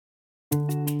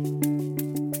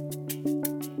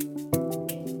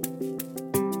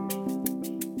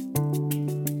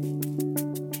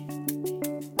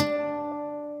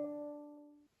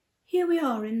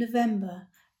November,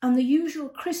 and the usual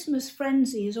Christmas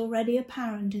frenzy is already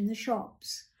apparent in the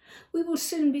shops. We will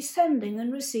soon be sending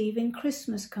and receiving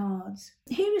Christmas cards.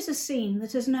 Here is a scene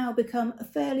that has now become a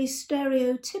fairly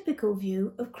stereotypical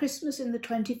view of Christmas in the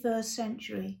 21st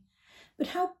century. But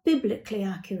how biblically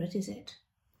accurate is it?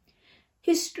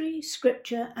 History,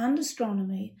 scripture, and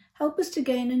astronomy help us to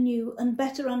gain a new and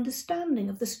better understanding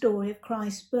of the story of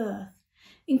Christ's birth,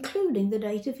 including the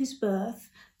date of his birth,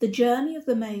 the journey of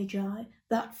the Magi,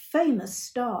 that famous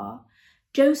star,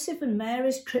 Joseph and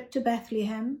Mary's trip to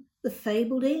Bethlehem, the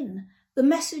fabled inn, the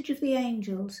message of the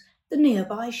angels, the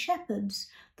nearby shepherds,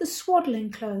 the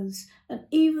swaddling clothes, and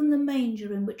even the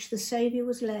manger in which the Saviour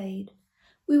was laid.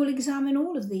 We will examine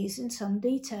all of these in some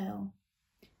detail.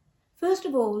 First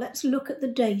of all, let's look at the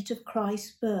date of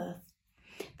Christ's birth.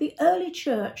 The early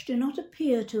church do not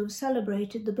appear to have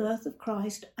celebrated the birth of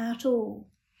Christ at all,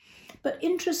 but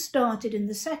interest started in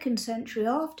the 2nd century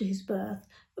after his birth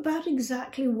about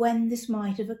exactly when this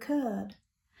might have occurred.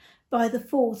 By the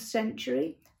 4th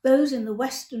century, those in the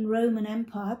Western Roman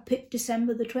Empire picked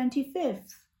December the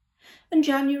 25th, and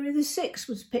January the 6th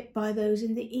was picked by those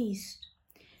in the East.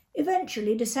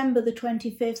 Eventually, December the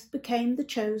 25th became the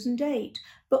chosen date,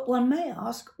 but one may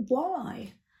ask,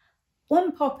 why?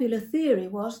 One popular theory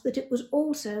was that it was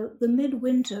also the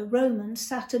midwinter Roman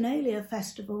Saturnalia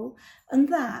festival, and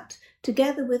that,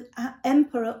 together with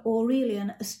Emperor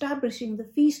Aurelian establishing the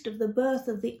feast of the birth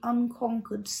of the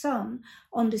unconquered sun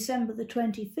on December the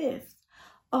 25th,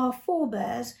 our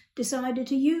forebears decided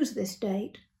to use this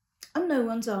date, and no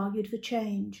one's argued for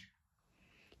change.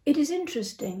 It is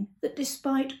interesting that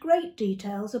despite great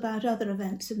details about other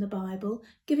events in the Bible,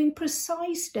 giving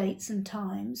precise dates and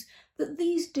times, that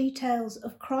these details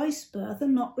of Christ's birth are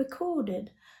not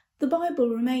recorded, the Bible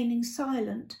remaining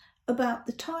silent about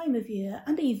the time of year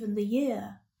and even the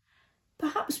year.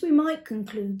 Perhaps we might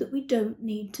conclude that we don't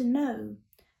need to know,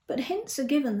 but hints are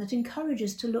given that encourage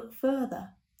us to look further.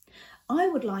 I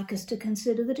would like us to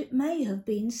consider that it may have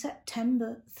been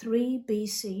September 3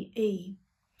 BCE.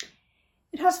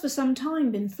 It has for some time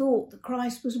been thought that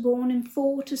Christ was born in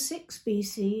 4 to 6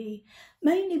 BCE,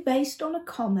 mainly based on a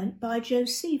comment by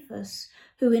Josephus,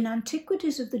 who in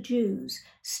Antiquities of the Jews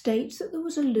states that there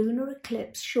was a lunar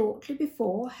eclipse shortly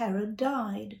before Herod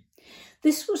died.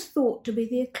 This was thought to be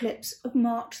the eclipse of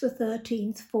March the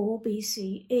 13th, 4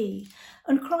 BCE,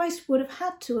 and Christ would have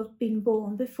had to have been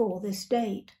born before this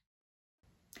date.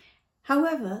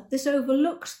 However, this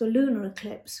overlooks the lunar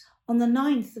eclipse on the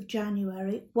 9th of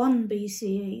January, 1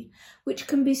 BCE, which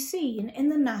can be seen in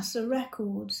the NASA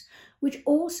records, which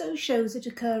also shows it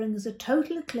occurring as a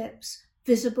total eclipse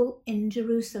visible in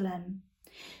Jerusalem.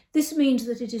 This means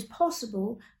that it is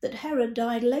possible that Herod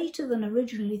died later than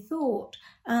originally thought,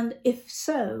 and if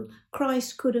so,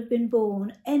 Christ could have been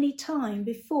born any time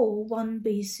before 1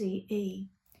 BCE.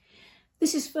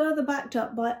 This is further backed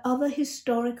up by other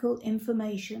historical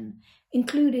information,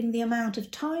 including the amount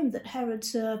of time that Herod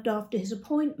served after his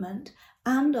appointment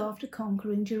and after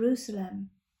conquering Jerusalem.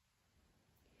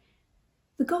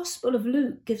 The Gospel of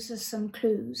Luke gives us some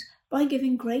clues by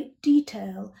giving great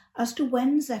detail as to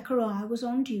when Zechariah was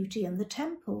on duty in the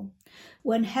temple.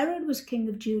 When Herod was king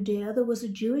of Judea, there was a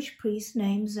Jewish priest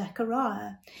named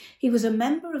Zechariah. He was a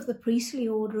member of the priestly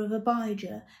order of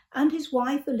Abijah, and his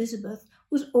wife Elizabeth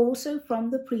was also from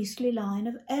the priestly line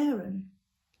of Aaron.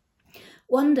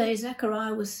 One day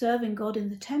Zechariah was serving God in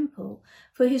the temple,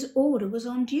 for his order was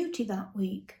on duty that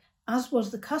week. As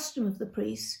was the custom of the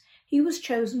priests, he was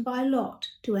chosen by lot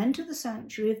to enter the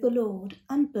sanctuary of the Lord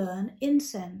and burn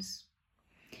incense.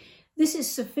 This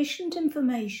is sufficient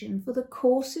information for the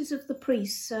courses of the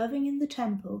priests serving in the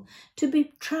temple to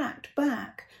be tracked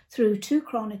back through 2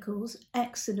 Chronicles,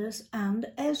 Exodus, and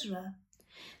Ezra.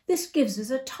 This gives us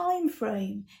a time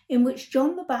frame in which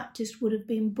John the Baptist would have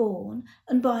been born,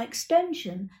 and by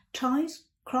extension ties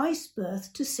Christ's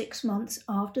birth to 6 months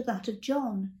after that of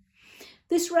John.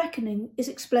 This reckoning is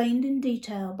explained in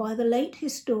detail by the late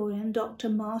historian Dr.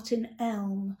 Martin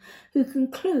Elm, who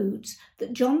concludes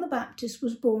that John the Baptist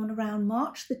was born around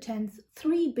March the 10th,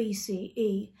 3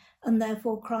 BCE, and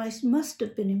therefore Christ must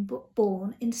have been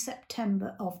born in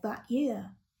September of that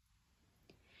year.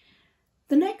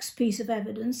 The next piece of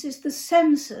evidence is the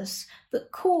census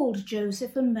that called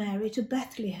Joseph and Mary to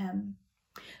Bethlehem.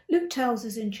 Luke tells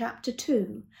us in chapter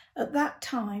 2, at that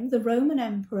time the Roman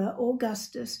Emperor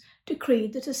Augustus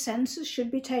decreed that a census should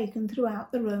be taken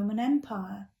throughout the Roman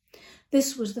Empire.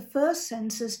 This was the first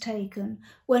census taken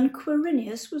when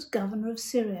Quirinius was governor of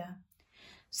Syria.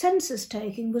 Census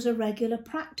taking was a regular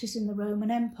practice in the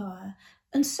Roman Empire,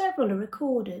 and several are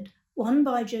recorded, one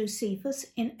by Josephus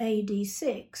in AD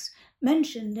 6,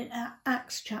 mentioned in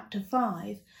Acts chapter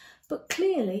 5, but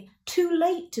clearly too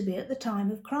late to be at the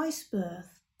time of Christ's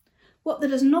birth. What there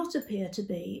does not appear to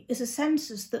be is a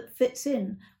census that fits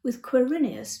in with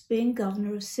Quirinius being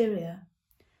governor of Syria.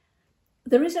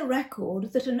 There is a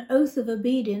record that an oath of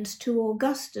obedience to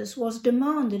Augustus was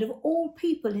demanded of all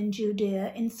people in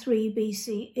Judea in 3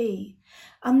 BCE,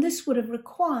 and this would have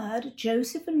required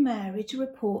Joseph and Mary to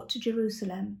report to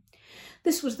Jerusalem.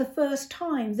 This was the first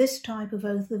time this type of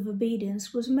oath of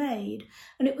obedience was made,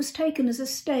 and it was taken as a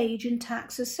stage in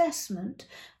tax assessment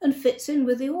and fits in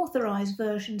with the authorised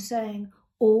version saying,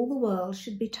 all the world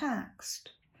should be taxed.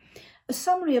 A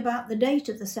summary about the date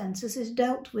of the census is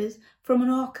dealt with from an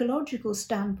archaeological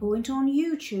standpoint on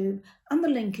YouTube, and the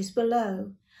link is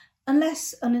below.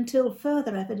 Unless and until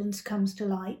further evidence comes to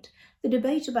light, the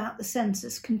debate about the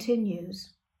census continues.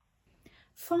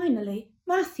 Finally,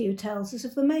 Matthew tells us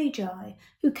of the Magi,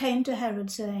 who came to Herod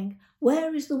saying,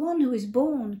 "Where is the one who is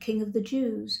born King of the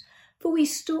Jews? For we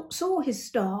saw his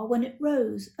star when it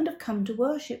rose and have come to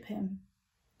worship him."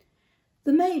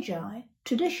 The Magi,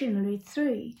 traditionally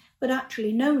 3, but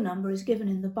actually no number is given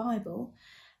in the Bible,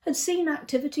 had seen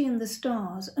activity in the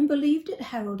stars and believed it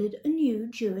heralded a new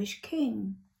Jewish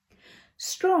king.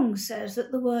 Strong says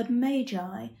that the word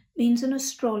Magi means an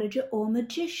astrologer or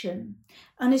magician,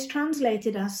 and is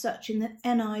translated as such in the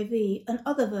NIV and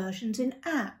other versions in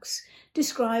Acts,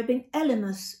 describing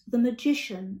Elymas, the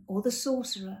magician or the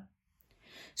sorcerer.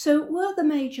 So were the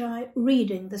Magi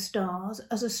reading the stars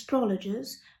as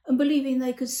astrologers and believing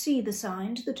they could see the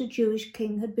signs that a Jewish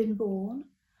king had been born?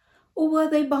 Or were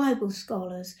they Bible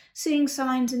scholars, seeing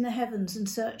signs in the heavens and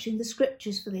searching the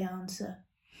scriptures for the answer?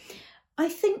 I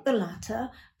think the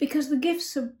latter, because the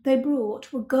gifts they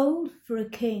brought were gold for a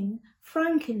king,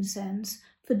 frankincense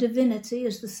for divinity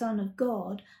as the Son of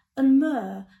God, and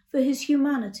myrrh for his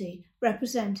humanity,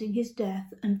 representing his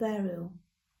death and burial.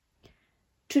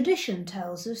 Tradition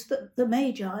tells us that the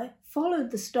Magi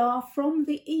followed the star from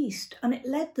the east and it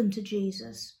led them to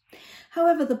Jesus.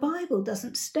 However, the Bible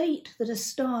doesn't state that a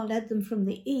star led them from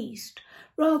the east,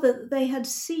 rather that they had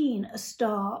seen a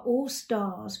star or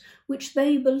stars which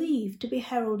they believed to be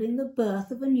heralding the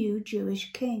birth of a new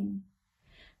Jewish king.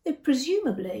 They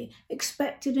presumably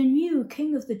expected a new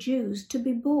king of the Jews to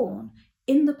be born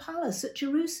in the palace at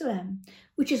Jerusalem,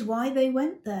 which is why they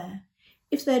went there.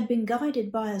 If they had been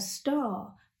guided by a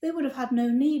star, they would have had no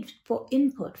need for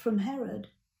input from Herod.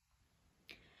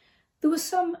 There was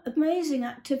some amazing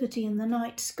activity in the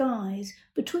night skies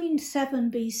between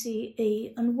 7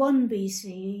 BCE and 1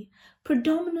 BCE,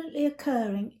 predominantly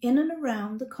occurring in and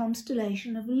around the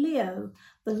constellation of Leo,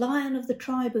 the lion of the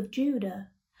tribe of Judah.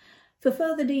 For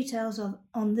further details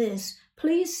on this,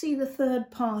 please see the third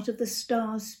part of The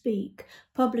Stars Speak,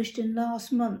 published in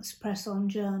last month's Press On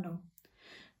journal.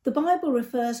 The Bible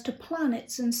refers to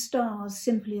planets and stars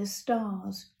simply as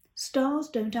stars. Stars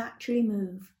don't actually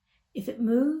move. If it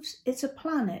moves, it's a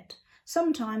planet,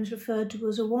 sometimes referred to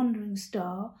as a wandering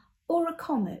star or a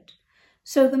comet.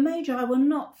 So the Magi were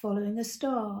not following a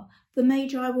star. The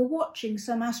Magi were watching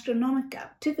some astronomical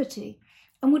activity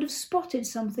and would have spotted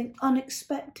something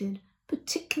unexpected,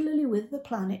 particularly with the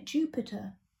planet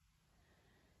Jupiter.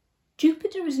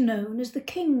 Jupiter is known as the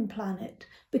king planet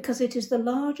because it is the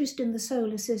largest in the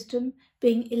solar system,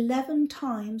 being 11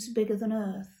 times bigger than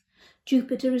Earth.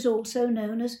 Jupiter is also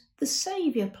known as the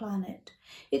saviour planet.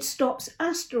 It stops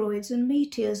asteroids and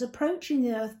meteors approaching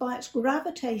the Earth by its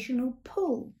gravitational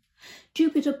pull.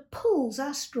 Jupiter pulls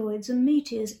asteroids and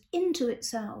meteors into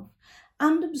itself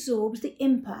and absorbs the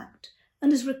impact,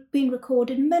 and has been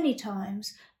recorded many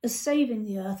times as saving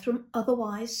the Earth from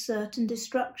otherwise certain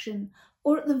destruction,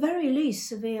 or at the very least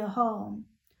severe harm.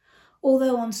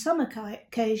 Although on some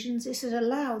occasions this has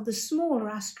allowed the smaller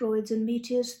asteroids and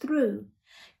meteors through.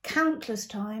 Countless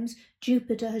times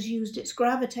Jupiter has used its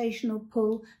gravitational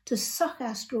pull to suck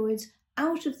asteroids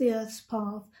out of the Earth's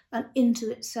path and into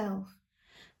itself.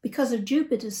 Because of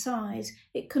Jupiter's size,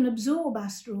 it can absorb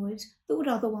asteroids that would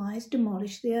otherwise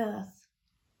demolish the Earth.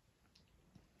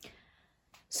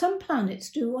 Some planets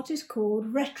do what is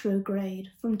called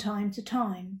retrograde from time to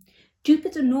time.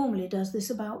 Jupiter normally does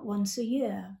this about once a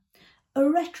year. A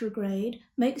retrograde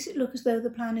makes it look as though the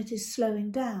planet is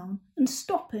slowing down and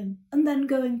stopping and then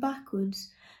going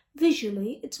backwards.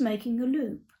 Visually, it's making a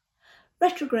loop.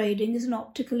 Retrograding is an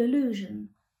optical illusion,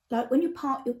 like when you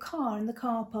park your car in the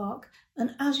car park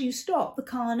and as you stop, the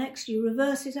car next to you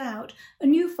reverses out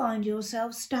and you find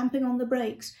yourself stamping on the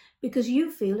brakes because you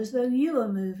feel as though you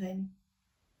are moving.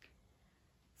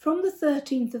 From the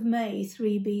 13th of May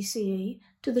 3 BCE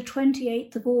to the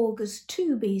 28th of August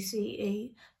 2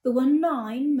 BCE, there were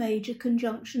 9 major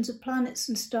conjunctions of planets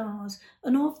and stars,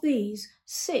 and of these,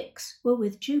 6 were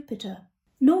with Jupiter.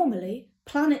 Normally,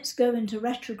 planets go into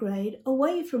retrograde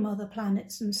away from other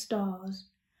planets and stars,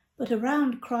 but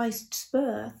around Christ's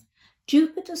birth,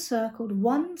 Jupiter circled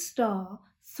one star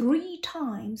 3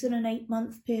 times in an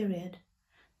 8-month period.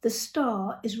 The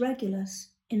star is Regulus,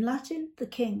 in Latin the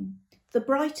king, the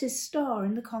brightest star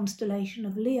in the constellation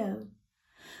of Leo.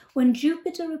 When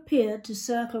Jupiter appeared to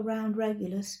circle round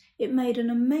Regulus, it made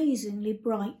an amazingly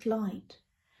bright light.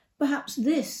 Perhaps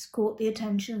this caught the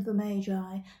attention of the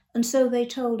Magi, and so they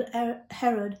told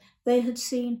Herod they had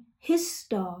seen his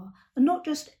star, and not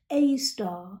just a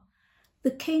star,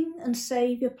 the king and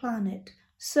saviour planet,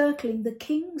 circling the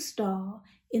king's star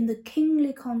in the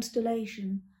kingly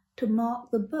constellation to mark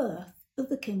the birth of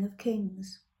the King of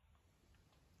Kings.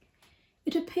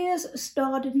 It appears a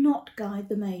star did not guide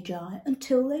the Magi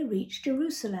until they reached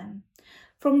Jerusalem.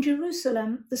 From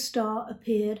Jerusalem, the star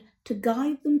appeared to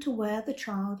guide them to where the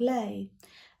child lay.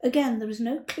 Again, there is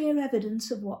no clear evidence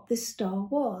of what this star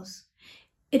was.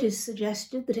 It is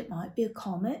suggested that it might be a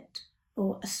comet,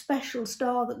 or a special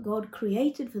star that God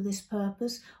created for this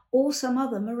purpose, or some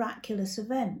other miraculous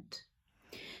event.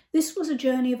 This was a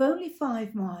journey of only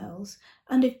 5 miles,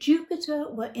 and if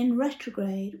Jupiter were in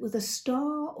retrograde with a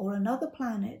star or another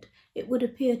planet, it would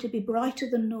appear to be brighter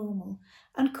than normal,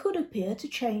 and could appear to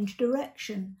change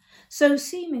direction, so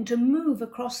seeming to move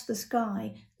across the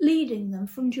sky, leading them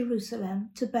from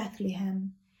Jerusalem to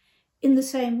Bethlehem. In the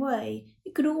same way,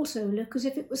 it could also look as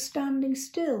if it was standing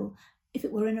still, if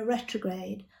it were in a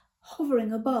retrograde,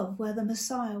 hovering above where the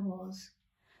Messiah was.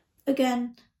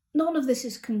 Again, none of this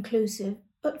is conclusive,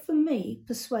 but for me,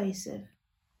 persuasive.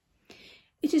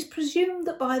 It is presumed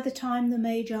that by the time the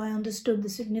Magi understood the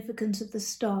significance of the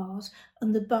stars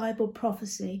and the Bible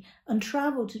prophecy and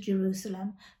travelled to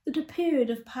Jerusalem, that a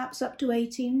period of perhaps up to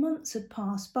 18 months had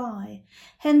passed by.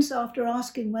 Hence, after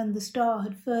asking when the star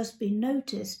had first been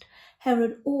noticed,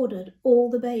 Herod ordered all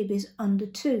the babies under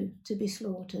 2 to be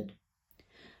slaughtered.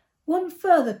 One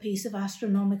further piece of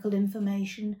astronomical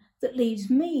information that leads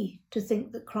me to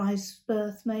think that Christ's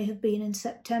birth may have been in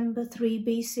September 3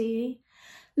 BCE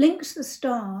links the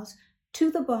stars to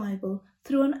the Bible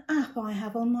through an app I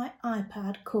have on my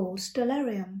iPad called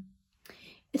Stellarium.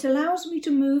 It allows me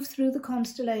to move through the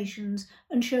constellations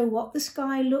and show what the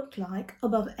sky looked like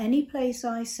above any place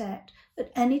I set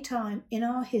at any time in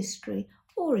our history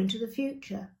or into the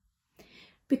future.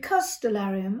 Because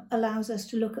Stellarium allows us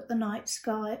to look at the night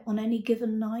sky on any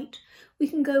given night, we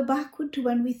can go backward to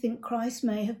when we think Christ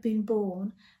may have been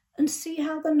born and see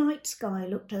how the night sky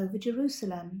looked over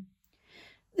Jerusalem.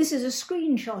 This is a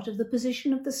screenshot of the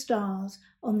position of the stars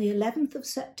on the 11th of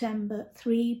September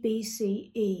 3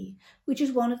 BCE, which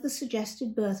is one of the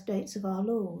suggested birth dates of our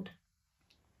Lord.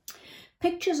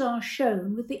 Pictures are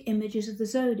shown with the images of the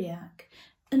zodiac,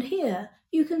 and here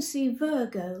you can see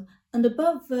Virgo, and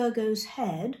above Virgo's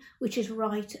head, which is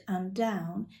right and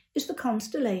down, is the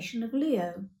constellation of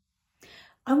Leo.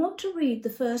 I want to read the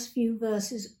first few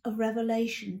verses of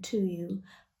Revelation to you.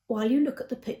 While you look at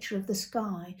the picture of the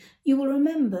sky, you will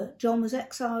remember John was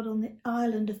exiled on the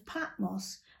island of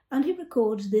Patmos, and he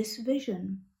records this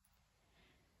vision.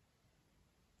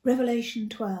 Revelation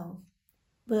 12,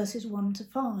 verses 1 to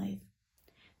 5.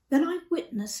 Then I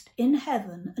witnessed in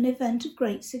heaven an event of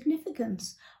great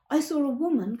significance. I saw a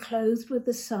woman clothed with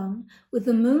the sun, with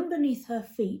the moon beneath her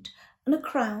feet, and a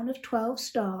crown of 12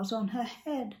 stars on her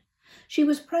head. She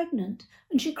was pregnant,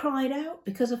 and she cried out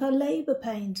because of her labour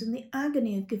pains and the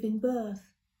agony of giving birth.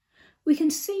 We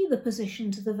can see the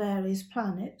positions of the various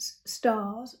planets,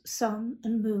 stars, sun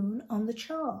and moon on the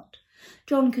chart.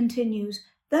 John continues,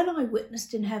 Then I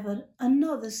witnessed in heaven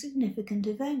another significant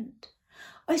event.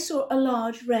 I saw a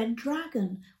large red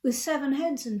dragon with 7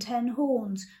 heads and 10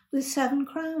 horns, with 7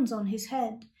 crowns on his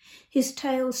head. His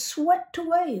tail swept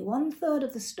away 1/3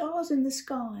 of the stars in the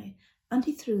sky, and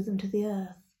he threw them to the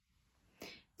earth.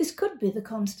 This could be the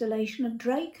constellation of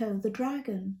Draco, the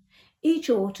dragon. Each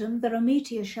autumn there are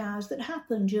meteor showers that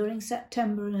happen during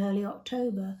September and early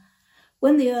October.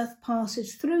 When the earth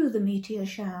passes through the meteor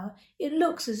shower, it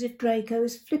looks as if Draco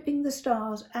is flipping the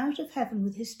stars out of heaven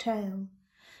with his tail.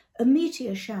 A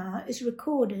meteor shower is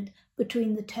recorded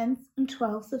between the 10th and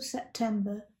 12th of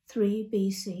September 3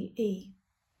 BCE.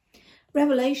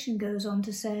 Revelation goes on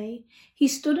to say, He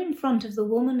stood in front of the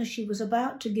woman as she was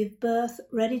about to give birth,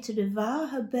 ready to devour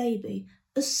her baby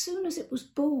as soon as it was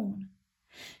born.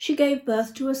 She gave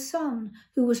birth to a son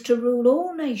who was to rule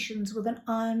all nations with an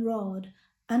iron rod,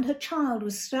 and her child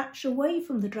was snatched away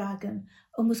from the dragon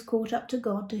and was caught up to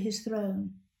God to his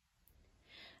throne.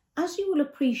 As you will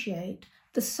appreciate,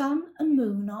 the sun and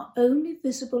moon are only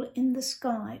visible in the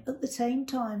sky at the same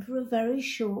time for a very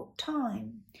short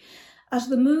time. as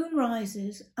the moon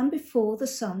rises and before the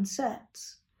sun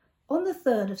sets. On the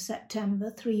 3rd of September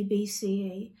 3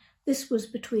 BCE, this was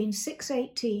between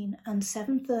 6:18 and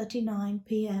 7:39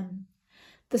 p.m.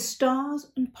 The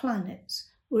stars and planets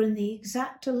were in the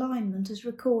exact alignment as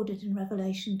recorded in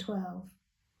Revelation 12.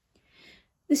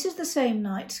 This is the same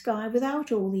night sky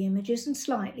without all the images and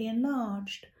slightly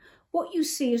enlarged. What you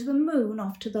see is the moon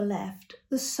off to the left,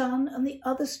 the sun and the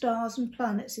other stars and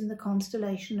planets in the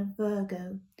constellation of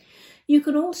Virgo. You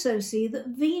can also see that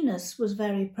Venus was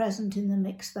very present in the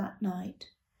mix that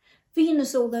night.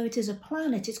 Venus, although it is a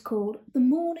planet, is called the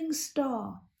morning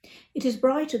star. It is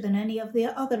brighter than any of the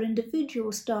other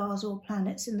individual stars or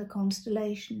planets in the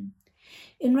constellation.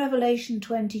 In Revelation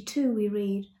 22 we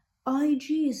read, "I,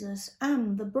 Jesus,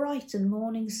 am the bright and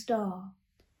morning star."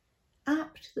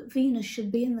 Apt that Venus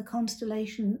should be in the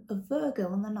constellation of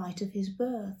Virgo on the night of his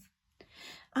birth.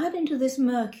 Add into this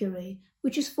Mercury,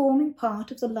 which is forming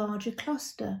part of the larger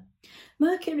cluster.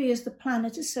 Mercury is the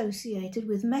planet associated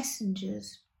with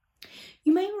messengers.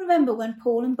 You may remember when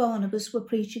Paul and Barnabas were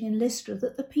preaching in Lystra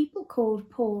that the people called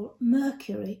Paul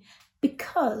Mercury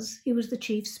because he was the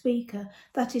chief speaker,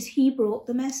 that is, he brought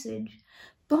the message.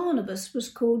 Barnabas was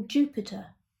called Jupiter.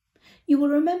 You will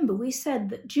remember we said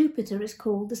that Jupiter is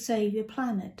called the saviour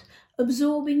planet,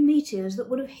 absorbing meteors that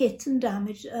would have hit and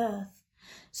damaged Earth.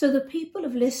 So the people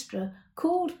of Lystra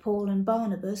called Paul and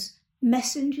Barnabas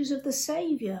messengers of the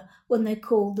Saviour when they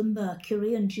called them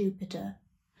Mercury and Jupiter.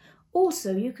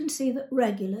 Also, you can see that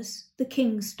Regulus, the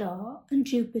king star, and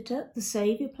Jupiter, the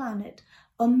saviour planet,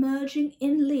 are merging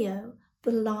in Leo,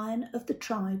 the lion of the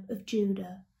tribe of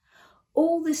Judah.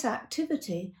 All this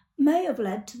activity may have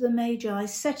led to the Magi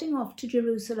setting off to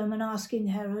Jerusalem and asking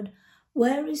Herod,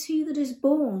 "Where is he that is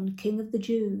born King of the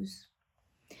Jews?"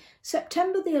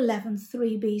 September the 11th,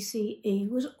 3 BCE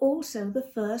was also the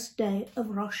first day of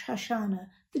Rosh Hashanah,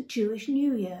 the Jewish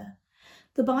New Year.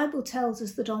 The Bible tells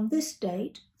us that on this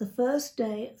date, the first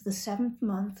day of the 7th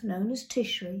month, known as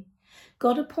Tishri,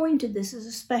 God appointed this as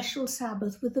a special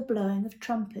Sabbath with the blowing of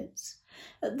trumpets.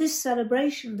 At this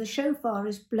celebration, the shofar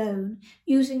is blown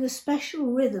using a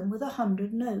special rhythm with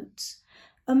 100 notes.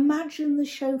 Imagine the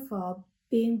shofar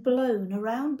being blown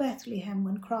around Bethlehem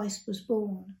when Christ was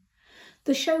born.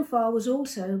 The shofar was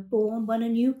also born when a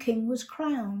new king was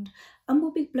crowned and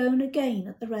will be blown again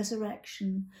at the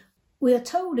resurrection. We are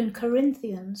told in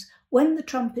Corinthians, when the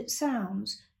trumpet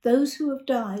sounds, those who have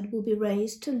died will be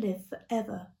raised to live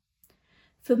forever.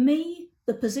 For me,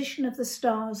 the position of the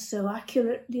stars so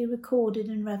accurately recorded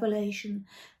in Revelation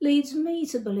leads me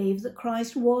to believe that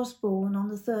Christ was born on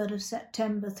the 3rd of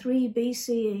September 3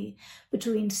 BCE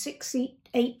between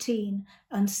 6:18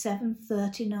 and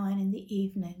 7:39 in the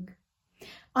evening.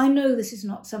 I know this is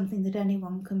not something that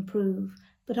anyone can prove,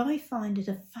 but I find it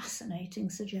a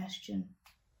fascinating suggestion.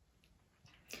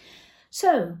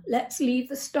 So let's leave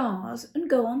the stars and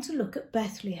go on to look at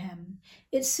Bethlehem,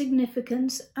 its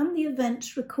significance and the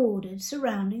events recorded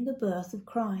surrounding the birth of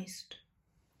Christ.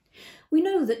 We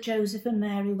know that Joseph and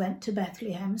Mary went to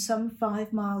Bethlehem, some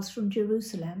 5 miles from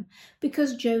Jerusalem,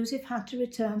 because Joseph had to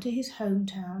return to his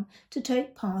hometown to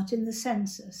take part in the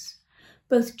census.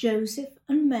 Both Joseph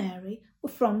and Mary were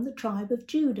from the tribe of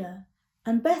Judah,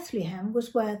 and Bethlehem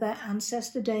was where their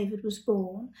ancestor David was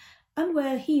born and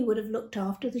where he would have looked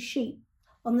after the sheep,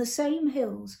 on the same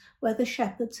hills where the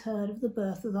shepherds heard of the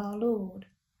birth of our Lord.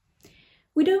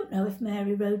 We don't know if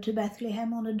Mary rode to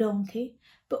Bethlehem on a donkey,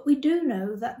 but we do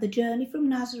know that the journey from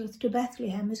Nazareth to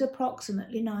Bethlehem is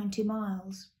approximately 90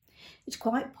 miles. It's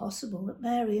quite possible that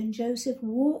Mary and Joseph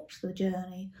walked the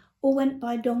journey or went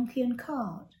by donkey and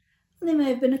cart, and they may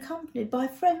have been accompanied by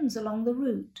friends along the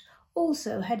route,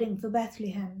 also heading for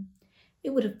Bethlehem.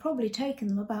 It would have probably taken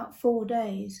them about 4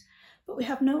 days, but we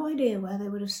have no idea where they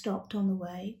would have stopped on the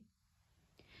way.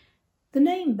 The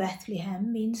name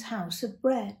Bethlehem means house of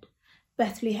bread.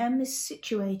 Bethlehem is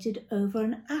situated over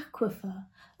an aquifer,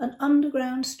 an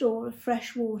underground store of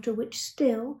fresh water which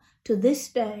still, to this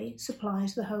day,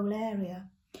 supplies the whole area.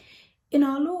 In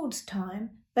our Lord's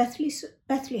time,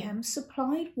 Bethlehem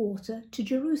supplied water to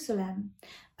Jerusalem,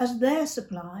 as their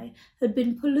supply had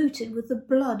been polluted with the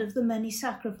blood of the many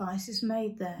sacrifices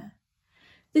made there.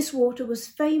 This water was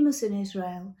famous in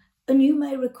Israel, and you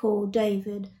may recall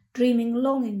David dreaming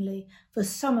longingly for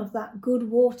some of that good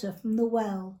water from the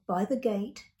well by the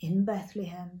gate in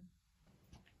Bethlehem.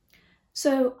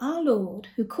 So our Lord,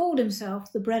 who called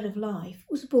himself the bread of life,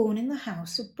 was born in the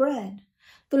house of bread.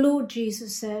 The Lord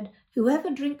Jesus said, "Whoever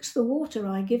drinks the water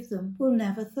I give them will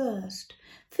never thirst,"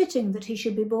 fitting that he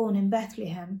should be born in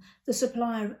Bethlehem, the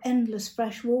supplier of endless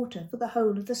fresh water for the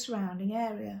whole of the surrounding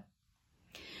area.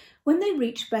 When they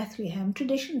reached Bethlehem,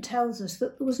 tradition tells us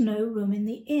that there was no room in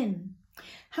the inn.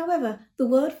 However, the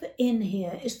word for inn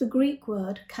here is the Greek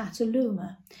word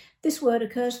kataluma. This word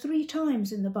occurs 3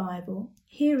 times in the Bible.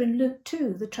 Here in Luke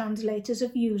 2, the translators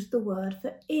have used the word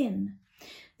for inn.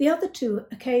 The other 2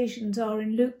 occasions are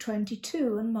in Luke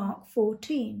 22 and Mark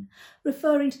 14,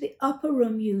 referring to the upper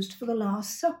room used for the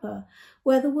Last Supper,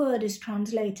 where the word is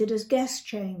translated as guest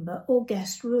chamber or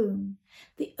guest room.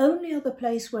 The only other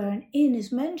place where an inn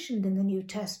is mentioned in the New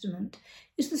Testament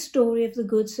is the story of the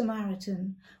Good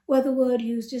Samaritan, where the word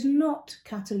used is not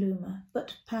kataluma,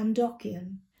 but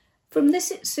pandokion. From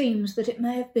this it seems that it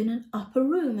may have been an upper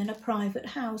room in a private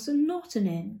house and not an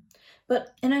inn.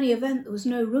 But in any event, there was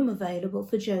no room available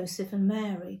for Joseph and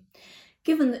Mary.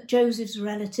 Given that Joseph's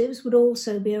relatives would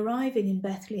also be arriving in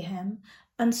Bethlehem,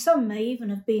 and some may even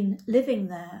have been living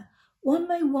there, one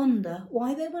may wonder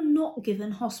why they were not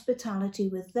given hospitality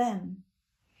with them.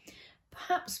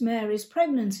 Perhaps Mary's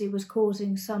pregnancy was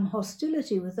causing some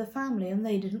hostility with the family and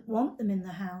they didn't want them in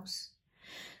the house.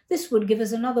 This would give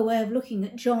us another way of looking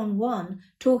at John 1,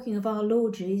 talking of our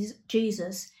Lord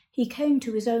Jesus. He came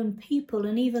to his own people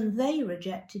and even they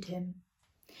rejected him.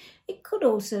 It could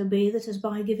also be that as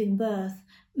by giving birth,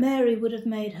 Mary would have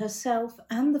made herself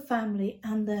and the family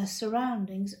and their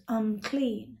surroundings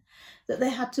unclean, that they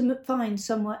had to find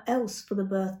somewhere else for the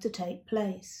birth to take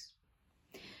place.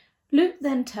 Luke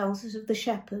then tells us of the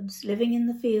shepherds living in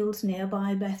the fields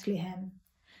nearby Bethlehem.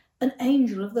 An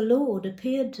angel of the Lord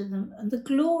appeared to them, and the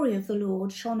glory of the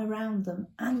Lord shone around them,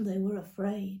 and they were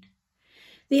afraid.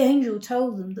 The angel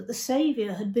told them that the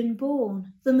Saviour had been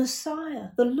born, the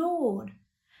Messiah, the Lord.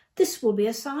 This will be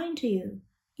a sign to you.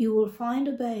 You will find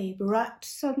a babe wrapped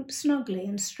snugly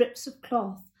in strips of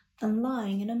cloth and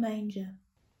lying in a manger.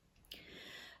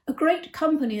 A great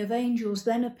company of angels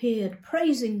then appeared,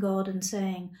 praising God and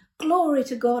saying, "Glory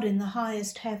to God in the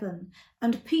highest heaven,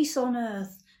 and peace on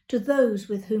earth to those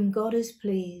with whom God is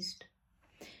pleased."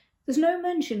 There's no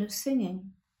mention of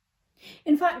singing.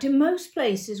 In fact, in most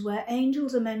places where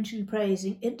angels are mentioned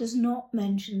praising, it does not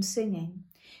mention singing.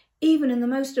 Even in the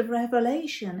most of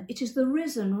Revelation, it is the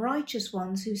risen, righteous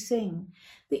ones who sing.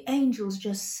 The angels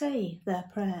just say their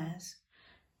prayers.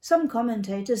 Some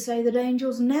commentators say that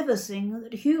angels never sing,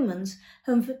 that humans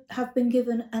have been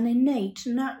given an innate,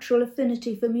 natural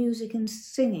affinity for music and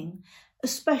singing,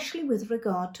 especially with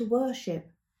regard to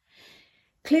worship.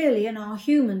 Clearly, in our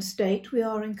human state, we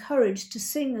are encouraged to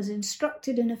sing as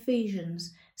instructed in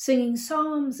Ephesians, singing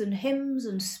psalms and hymns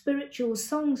and spiritual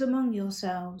songs among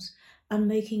yourselves, and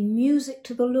making music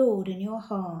to the Lord in your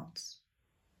hearts.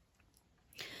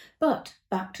 But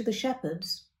back to the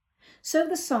shepherds. So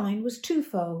the sign was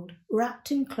twofold,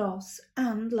 wrapped in cloths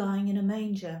and lying in a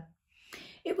manger.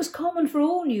 It was common for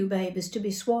all new babies to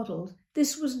be swaddled.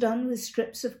 This was done with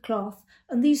strips of cloth,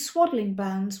 and these swaddling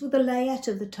bands were the layette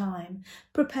of the time,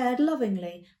 prepared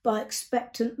lovingly by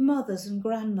expectant mothers and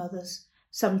grandmothers.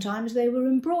 Sometimes they were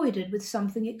embroidered with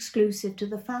something exclusive to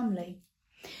the family.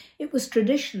 It was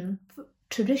traditional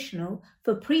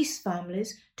for priest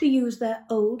families to use their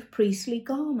old priestly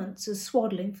garments as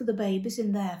swaddling for the babies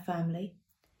in their family.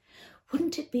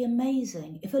 Wouldn't it be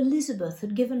amazing if Elizabeth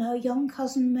had given her young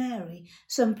cousin Mary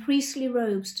some priestly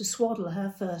robes to swaddle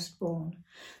her firstborn,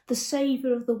 the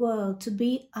Saviour of the world to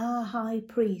be our high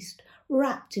priest,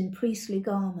 wrapped in priestly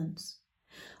garments?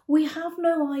 We have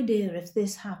no idea if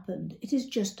this happened, it is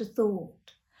just a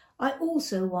thought. I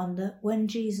also wonder, when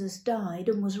Jesus died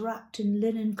and was wrapped in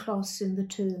linen cloths in the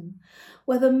tomb,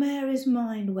 whether Mary's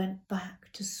mind went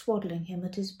back to swaddling him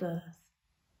at his birth.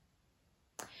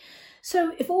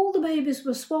 So if all the babies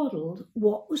were swaddled,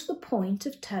 what was the point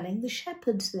of telling the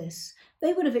shepherds this?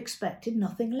 They would have expected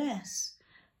nothing less.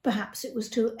 Perhaps it was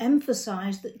to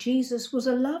emphasise that Jesus was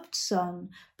a loved son,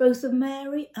 both of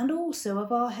Mary and also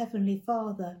of our Heavenly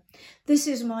Father. This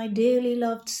is my dearly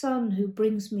loved son who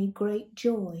brings me great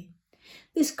joy.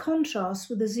 This contrasts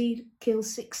with Ezekiel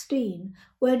 16,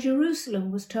 where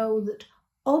Jerusalem was told that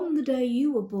on the day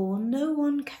you were born, no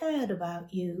one cared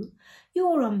about you.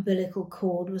 Your umbilical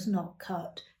cord was not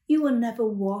cut. You were never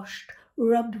washed,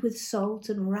 rubbed with salt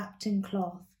and wrapped in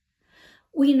cloth.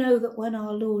 We know that when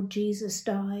our Lord Jesus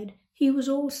died, he was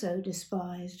also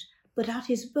despised, but at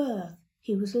his birth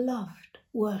he was loved,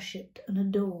 worshipped and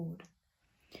adored.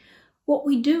 What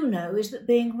we do know is that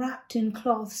being wrapped in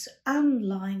cloths and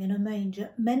lying in a manger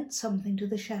meant something to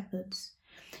the shepherds.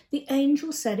 The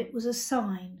angel said it was a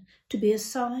sign. To be a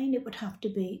sign, it would have to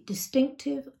be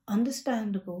distinctive,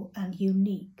 understandable, and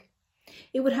unique.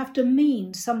 It would have to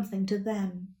mean something to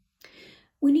them.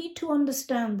 We need to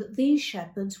understand that these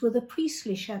shepherds were the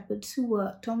priestly shepherds who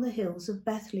worked on the hills of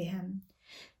Bethlehem.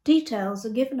 Details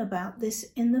are given about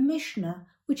this in the Mishnah,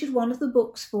 which is one of the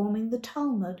books forming the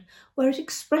Talmud, where it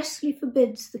expressly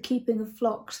forbids the keeping of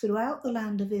flocks throughout the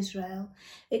land of Israel,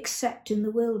 except in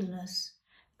the wilderness,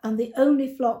 and the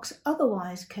only flocks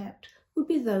otherwise kept would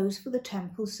be those for the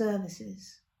temple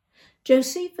services.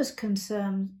 Josephus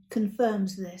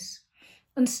confirms this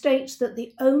and states that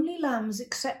the only lambs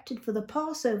accepted for the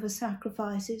Passover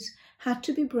sacrifices had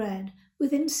to be bred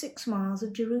within 6 miles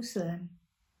of Jerusalem.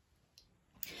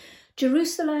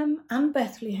 Jerusalem and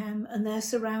Bethlehem and their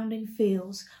surrounding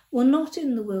fields were not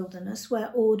in the wilderness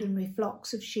where ordinary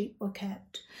flocks of sheep were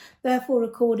kept. Therefore,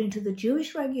 according to the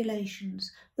Jewish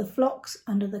regulations, the flocks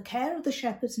under the care of the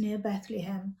shepherds near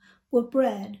Bethlehem were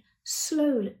bred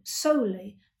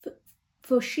solely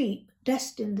for sheep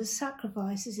destined as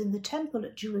sacrifices in the temple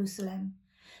at Jerusalem,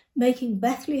 making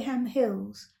Bethlehem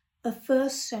Hills a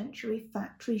 1st century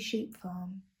factory sheep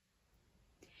farm.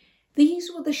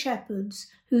 These were the shepherds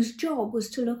whose job was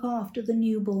to look after the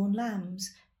newborn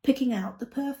lambs, picking out the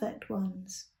perfect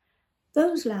ones.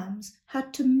 Those lambs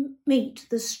had to meet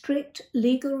the strict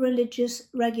legal religious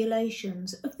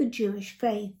regulations of the Jewish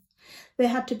faith. They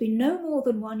had to be no more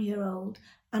than 1 year old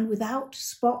and without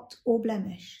spot or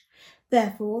blemish.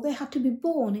 Therefore, they had to be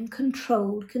born in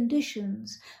controlled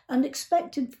conditions and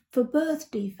expected for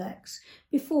birth defects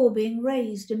before being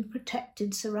raised in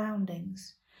protected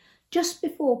surroundings. Just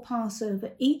before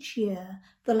Passover each year,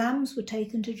 the lambs were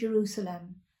taken to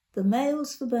Jerusalem, the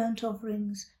males for burnt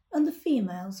offerings and the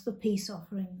females for peace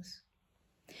offerings.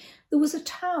 There was a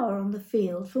tower on the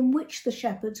field from which the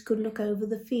shepherds could look over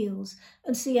the fields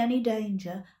and see any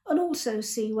danger, and also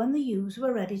see when the ewes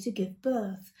were ready to give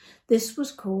birth. This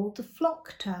was called the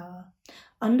flock tower.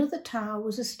 Under the tower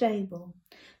was a stable.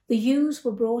 The ewes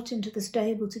were brought into the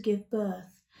stable to give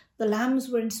birth. The lambs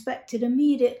were inspected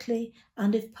immediately,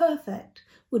 and if perfect,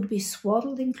 would be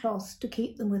swaddled in cloths to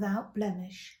keep them without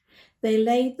blemish. They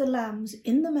laid the lambs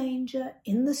in the manger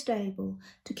in the stable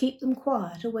to keep them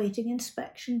quiet, awaiting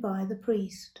inspection by the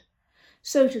priest.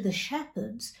 So to the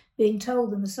shepherds, being told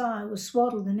the Messiah was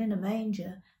swaddled and in a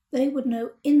manger, they would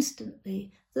know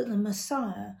instantly that the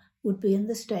Messiah would be in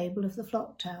the stable of the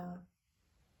flock tower.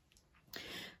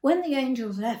 When the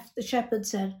angels left, the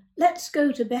shepherds said, "Let's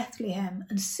go to Bethlehem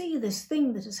and see this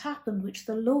thing that has happened, which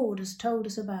the Lord has told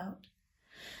us about."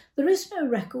 There is no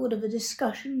record of a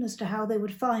discussion as to how they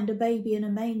would find a baby in a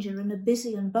manger in a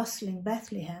busy and bustling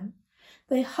Bethlehem.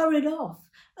 They hurried off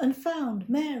and found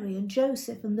Mary and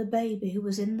Joseph and the baby who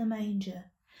was in the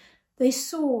manger. They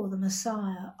saw the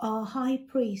Messiah, our high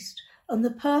priest, and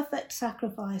the perfect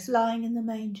sacrifice lying in the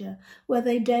manger where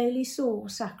they daily saw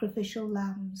sacrificial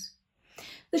lambs.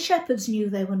 The shepherds knew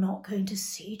they were not going to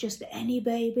see just any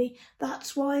baby.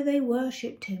 That's why they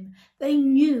worshipped him. They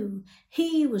knew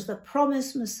he was the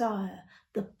promised Messiah,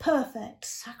 the perfect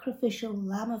sacrificial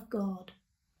Lamb of God.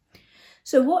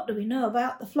 So what do we know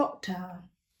about the flock tower?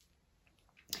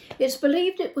 It's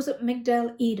believed it was at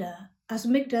Migdal Eder, as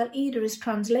Migdal Eder is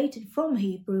translated from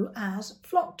Hebrew as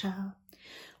flock tower.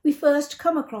 We first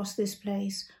come across this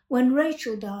place when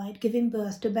Rachel died, giving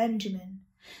birth to Benjamin.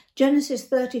 Genesis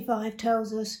 35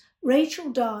 tells us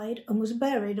Rachel died and was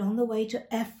buried on the way to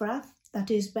Ephrath,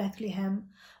 that is Bethlehem.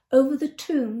 Over the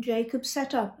tomb Jacob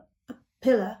set up a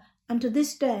pillar, and to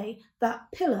this day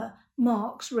that pillar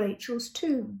marks Rachel's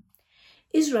tomb.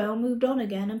 Israel moved on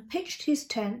again and pitched his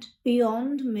tent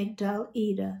beyond Migdal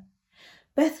Eder.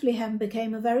 Bethlehem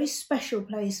became a very special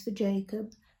place for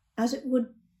Jacob, as it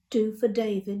would do for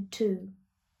David too.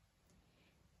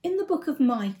 In the book of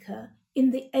Micah,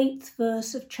 in the 8th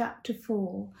verse of chapter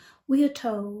 4, we are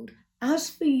told, "As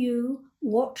for you,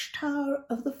 watchtower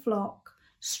of the flock,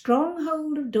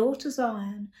 stronghold of daughter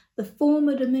Zion, the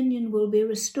former dominion will be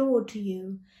restored to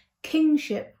you.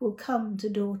 Kingship will come to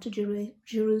daughter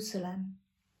Jerusalem."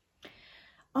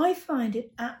 I find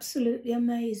it absolutely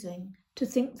amazing to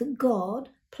think that God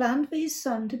planned for his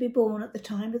son to be born at the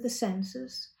time of the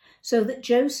census, so that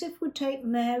Joseph would take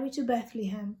Mary to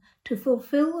Bethlehem to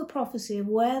fulfill the prophecy of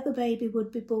where the baby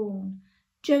would be born.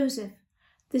 Joseph,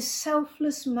 this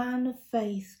selfless man of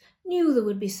faith, knew there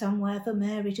would be somewhere for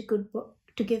Mary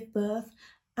to give birth,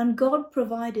 and God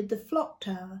provided the flock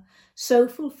tower, so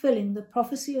fulfilling the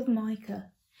prophecy of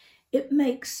Micah. It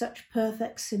makes such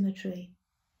perfect symmetry.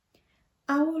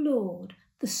 Our Lord,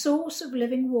 the source of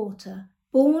living water,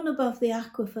 born above the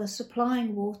aquifer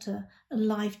supplying water and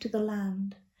life to the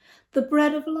land. The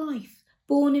bread of life,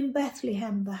 born in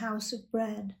Bethlehem, the house of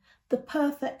bread. The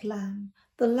perfect Lamb,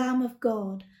 the Lamb of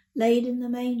God, laid in the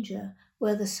manger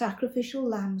where the sacrificial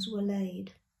lambs were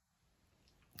laid.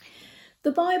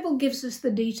 The Bible gives us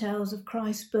the details of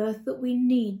Christ's birth that we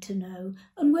need to know,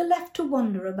 and we're left to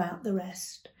wonder about the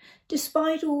rest.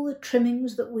 Despite all the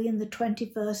trimmings that we in the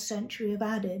 21st century have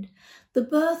added, the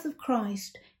birth of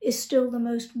Christ is still the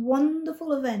most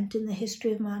wonderful event in the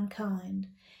history of mankind.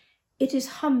 It is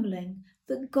humbling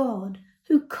that God,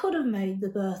 who could have made the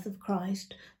birth of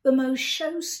Christ the most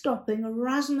show-stopping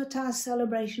razzmatazz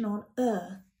celebration on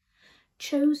earth,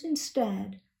 chose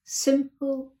instead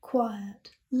simple,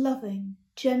 quiet, loving,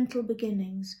 gentle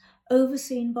beginnings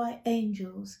overseen by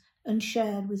angels and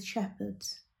shared with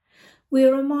shepherds. We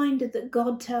are reminded that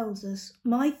God tells us,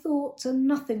 "My thoughts are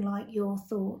nothing like your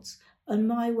thoughts, and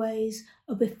my ways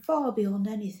are far beyond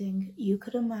anything you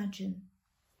could imagine."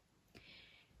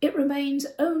 It remains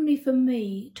only for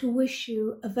me to wish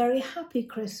you a very happy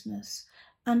Christmas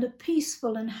and a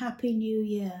peaceful and happy New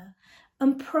Year,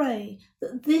 and pray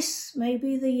that this may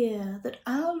be the year that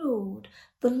our Lord,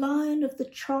 the Lion of the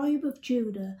tribe of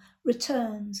Judah,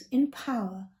 returns in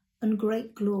power and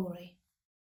great glory.